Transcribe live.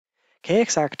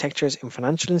KX architectures in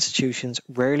financial institutions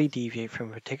rarely deviate from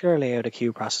a particular layout of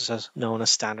queue processes known as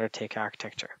standard tick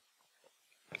architecture.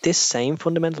 This same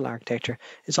fundamental architecture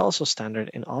is also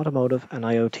standard in automotive and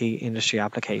IoT industry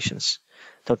applications,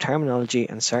 though terminology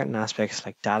and certain aspects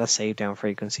like data save down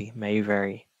frequency may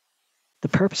vary. The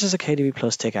purposes of KDB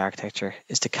Plus tick architecture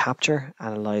is to capture,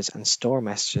 analyze, and store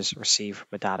messages received from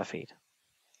a data feed.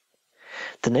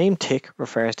 The name tick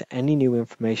refers to any new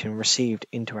information received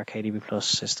into our KDB Plus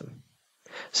system.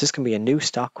 So this can be a new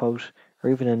stock quote or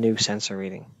even a new sensor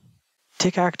reading.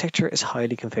 Tick architecture is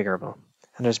highly configurable,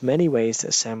 and there's many ways to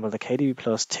assemble the KDB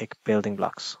Plus tick building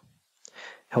blocks.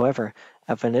 However,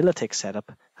 a vanilla tick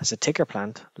setup has a ticker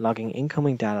plant logging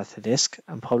incoming data to disk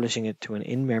and publishing it to an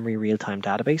in-memory real-time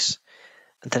database,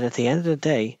 and then at the end of the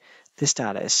day, this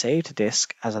data is saved to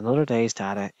disk as another day's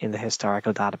data in the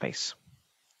historical database.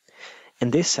 In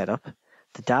this setup,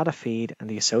 the data feed and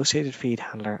the associated feed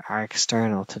handler are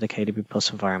external to the KDB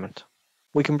Plus environment.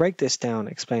 We can break this down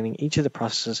explaining each of the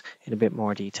processes in a bit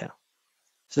more detail.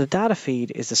 So the data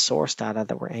feed is the source data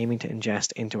that we're aiming to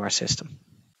ingest into our system.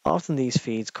 Often these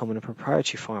feeds come in a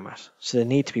proprietary format, so they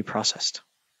need to be processed.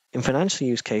 In financial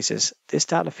use cases, this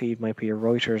data feed might be a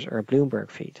Reuters or a Bloomberg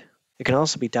feed. It can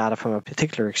also be data from a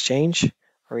particular exchange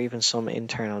or even some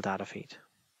internal data feed.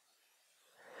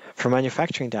 For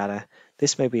manufacturing data,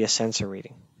 this may be a sensor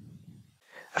reading.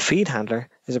 A feed handler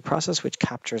is a process which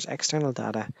captures external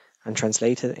data and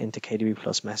translates it into KDB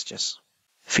Plus messages.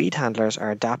 Feed handlers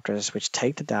are adapters which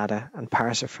take the data and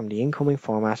parse it from the incoming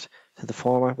format to the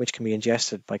format which can be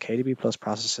ingested by KDB Plus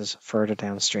processes further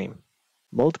downstream.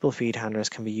 Multiple feed handlers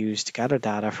can be used to gather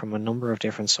data from a number of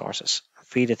different sources and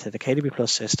feed it to the KDB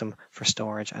Plus system for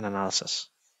storage and analysis.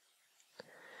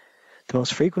 The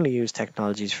most frequently used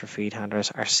technologies for feed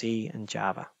handlers are C and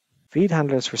Java. Feed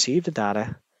handlers receive the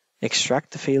data,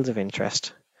 extract the fields of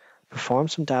interest, perform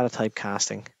some data type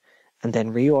casting, and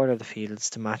then reorder the fields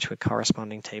to match with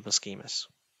corresponding table schemas.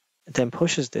 It then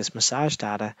pushes this massaged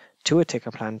data to a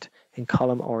ticker plant in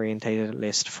column-orientated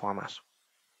list format.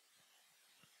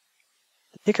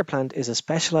 The ticker plant is a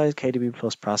specialized KDB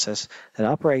Plus process that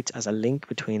operates as a link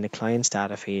between the client's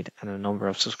data feed and a number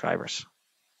of subscribers.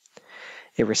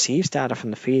 It receives data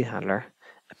from the feed handler,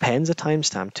 appends a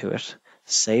timestamp to it,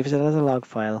 saves it as a log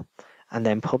file, and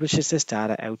then publishes this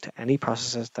data out to any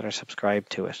processes that are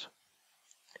subscribed to it.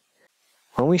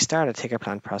 When we start a ticker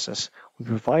plant process, we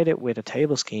provide it with a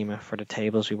table schema for the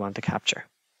tables we want to capture.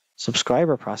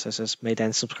 Subscriber processes may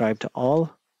then subscribe to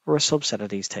all or a subset of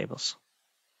these tables.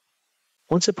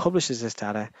 Once it publishes this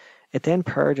data, it then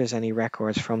purges any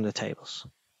records from the tables.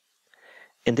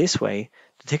 In this way,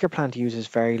 the ticker plant uses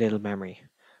very little memory,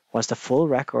 whilst the full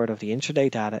record of the intraday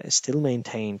data is still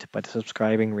maintained by the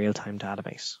subscribing real-time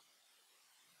database.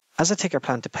 As a ticker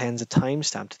plant appends a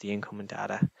timestamp to the incoming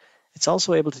data, it's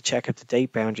also able to check if the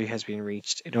date boundary has been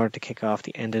reached in order to kick off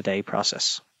the end-of-day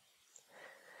process.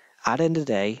 At end of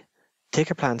day,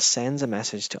 Ticker Plant sends a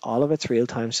message to all of its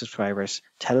real-time subscribers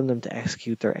telling them to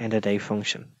execute their end-of-day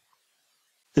function.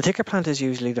 The Ticker Plant is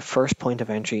usually the first point of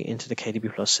entry into the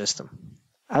KDB Plus system.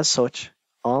 As such,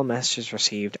 all messages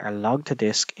received are logged to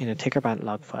disk in a Ticker Plant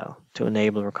log file to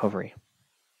enable recovery.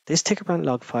 This Ticker Plant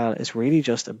log file is really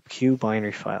just a queue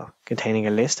binary file containing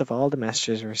a list of all the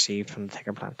messages received from the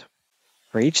Ticker Plant.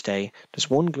 For each day, there's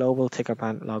one global Ticker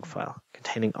Plant log file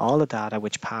containing all the data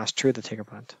which passed through the Ticker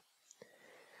Plant.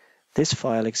 This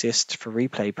file exists for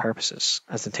replay purposes,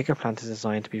 as the Ticker Plant is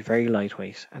designed to be very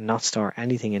lightweight and not store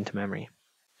anything into memory.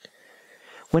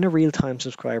 When a real-time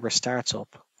subscriber starts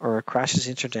up, or it crashes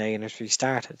intraday and is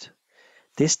restarted,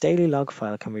 this daily log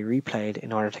file can be replayed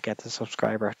in order to get the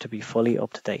subscriber to be fully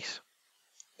up to date.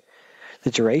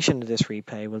 The duration of this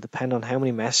replay will depend on how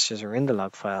many messages are in the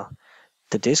log file,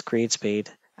 the disk read speed,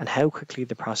 and how quickly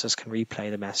the process can replay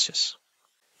the messages.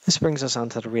 This brings us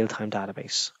onto the real-time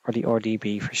database, or the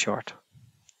RDB for short.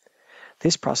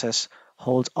 This process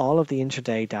holds all of the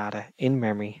intraday data in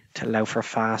memory to allow for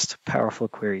fast, powerful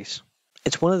queries.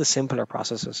 It's one of the simpler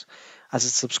processes, as it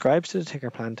subscribes to the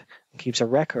Ticker Plant and keeps a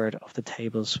record of the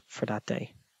tables for that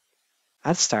day.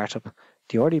 At startup,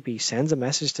 the RDB sends a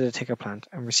message to the Ticker Plant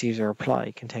and receives a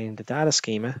reply containing the data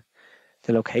schema,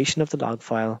 the location of the log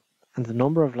file, and the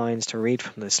number of lines to read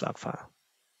from this log file.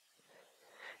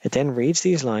 It then reads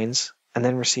these lines and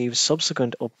then receives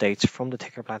subsequent updates from the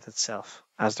Ticker Plant itself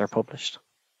as they're published.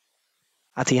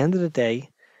 At the end of the day,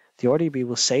 the RDB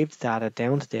will save the data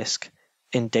down to disk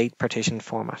in date partition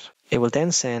format. It will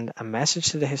then send a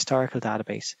message to the historical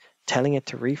database telling it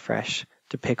to refresh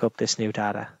to pick up this new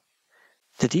data.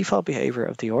 The default behavior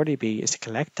of the RDB is to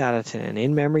collect data to an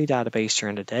in-memory database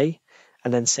during the day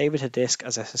and then save it to disk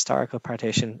as a historical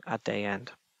partition at day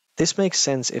end. This makes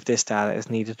sense if this data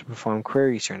is needed to perform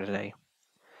queries during the day.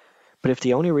 But if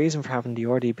the only reason for having the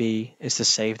RDB is to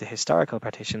save the historical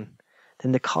partition,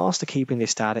 then the cost of keeping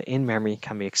this data in memory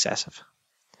can be excessive.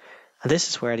 And this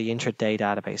is where the intraday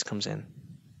database comes in.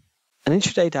 An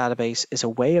intraday database is a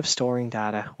way of storing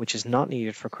data which is not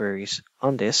needed for queries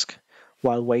on disk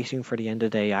while waiting for the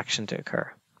end-of-day action to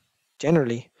occur.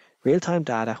 Generally, real-time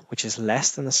data which is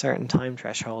less than a certain time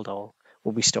threshold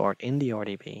will be stored in the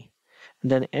RDB,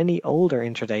 and then any older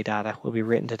intraday data will be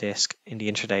written to disk in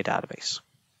the intraday database.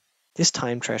 This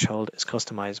time threshold is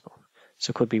customizable,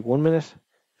 so it could be 1 minute,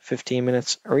 15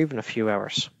 minutes, or even a few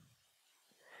hours.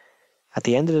 At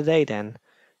the end of the day then,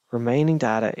 remaining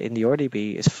data in the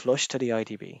RDB is flushed to the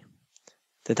IDB.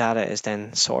 The data is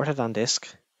then sorted on disk,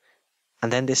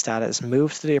 and then this data is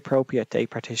moved to the appropriate date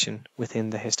partition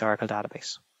within the historical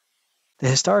database. The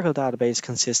historical database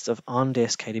consists of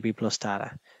on-disk KDB Plus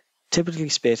data, typically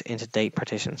split into date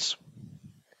partitions.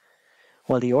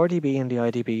 While the RDB and the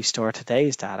IDB store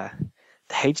today's data,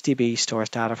 the HDB stores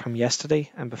data from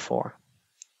yesterday and before.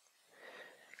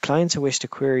 Clients who wish to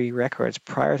query records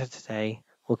prior to today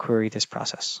will query this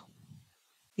process.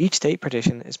 Each date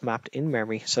partition is mapped in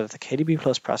memory so that the KDB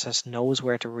Plus process knows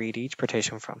where to read each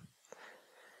partition from.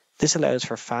 This allows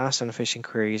for fast and efficient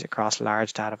queries across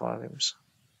large data volumes.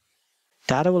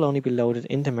 Data will only be loaded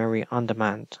into memory on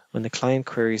demand when the client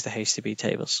queries the HDB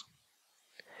tables.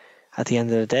 At the end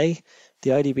of the day,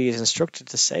 the IDB is instructed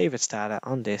to save its data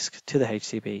on disk to the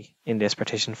HDB in this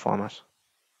partition format.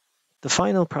 The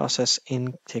final process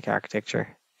in TIC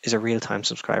architecture is a real-time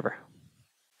subscriber.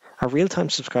 A real-time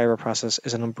subscriber process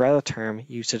is an umbrella term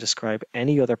used to describe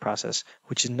any other process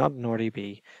which is not an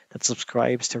RDB that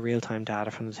subscribes to real-time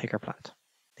data from the ticker plant.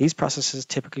 These processes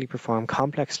typically perform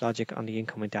complex logic on the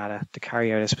incoming data to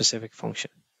carry out a specific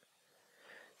function.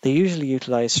 They usually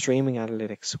utilize streaming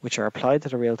analytics, which are applied to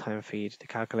the real-time feed to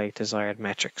calculate desired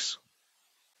metrics.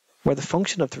 Where the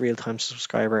function of the real-time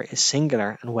subscriber is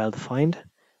singular and well-defined,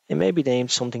 it may be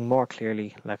named something more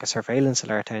clearly like a surveillance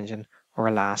alert engine or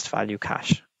a last value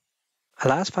cache. A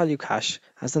last value cache,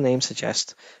 as the name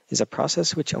suggests, is a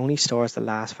process which only stores the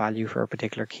last value for a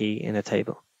particular key in a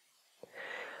table.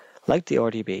 Like the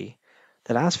RDB,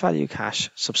 the last value cache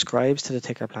subscribes to the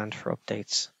ticker plant for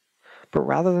updates, but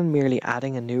rather than merely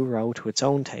adding a new row to its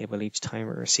own table each time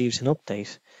it receives an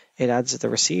update, it adds the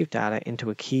received data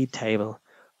into a keyed table,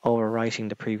 overwriting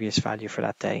the previous value for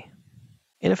that day.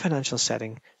 In a financial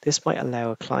setting, this might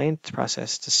allow a client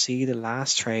process to see the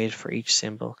last trade for each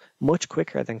symbol much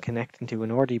quicker than connecting to an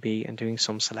RDB and doing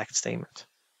some select statement.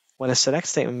 While a select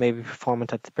statement may be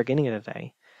performed at the beginning of the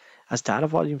day, as data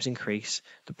volumes increase,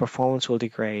 the performance will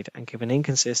degrade and give an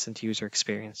inconsistent user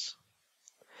experience.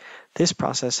 This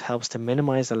process helps to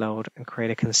minimize the load and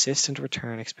create a consistent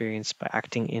return experience by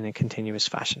acting in a continuous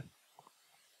fashion.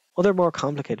 Other more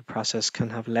complicated processes can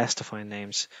have less defined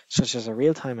names, such as a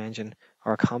real-time engine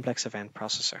or a complex event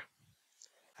processor.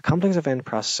 A complex event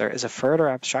processor is a further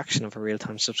abstraction of a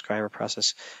real-time subscriber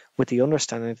process, with the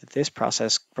understanding that this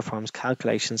process performs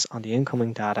calculations on the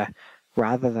incoming data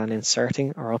rather than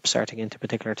inserting or upserting into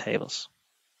particular tables.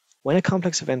 When a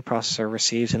complex event processor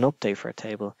receives an update for a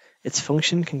table, its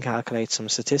function can calculate some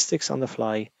statistics on the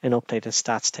fly and update its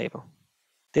stats table.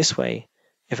 This way,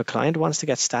 if a client wants to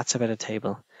get stats about a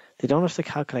table, they don't have to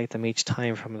calculate them each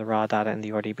time from the raw data in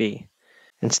the RDB.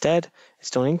 Instead, it's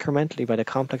done incrementally by the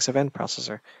complex event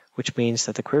processor, which means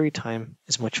that the query time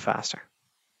is much faster.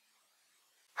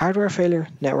 Hardware failure,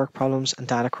 network problems, and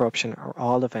data corruption are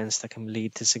all events that can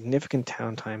lead to significant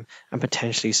downtime and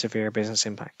potentially severe business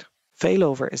impact.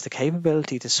 Failover is the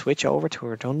capability to switch over to a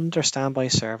redundant or standby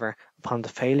server upon the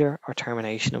failure or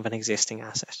termination of an existing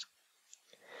asset.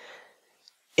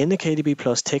 In the KDB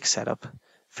Plus TIC setup,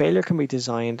 failure can be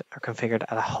designed or configured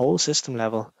at a whole system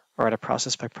level or at a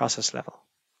process-by-process level.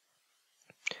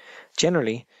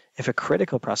 Generally, if a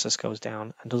critical process goes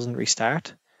down and doesn't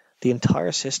restart, the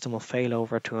entire system will fail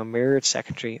over to a mirrored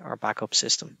secondary or backup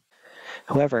system.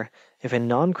 However, if a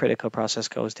non-critical process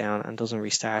goes down and doesn't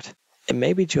restart, it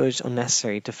may be judged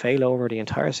unnecessary to fail over the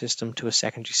entire system to a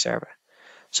secondary server,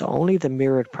 so only the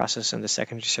mirrored process in the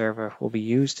secondary server will be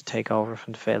used to take over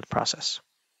from the failed process.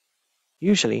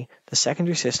 Usually, the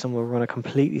secondary system will run a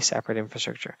completely separate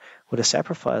infrastructure with a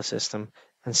separate file system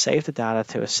and save the data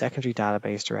to a secondary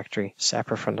database directory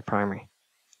separate from the primary.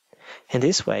 In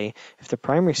this way, if the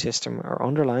primary system or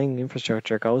underlying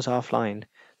infrastructure goes offline,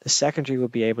 the secondary will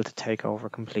be able to take over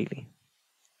completely.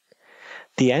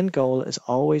 The end goal is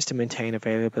always to maintain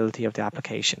availability of the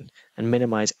application and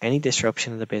minimize any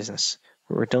disruption in the business,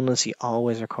 with redundancy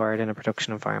always required in a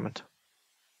production environment.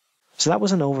 So that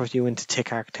was an overview into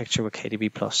TIC architecture with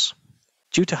KDB+.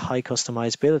 Due to high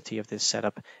customizability of this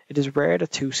setup, it is rare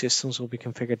that two systems will be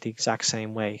configured the exact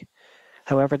same way.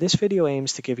 However, this video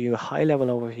aims to give you a high-level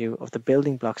overview of the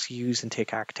building blocks used in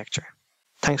TIC architecture.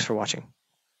 Thanks for watching.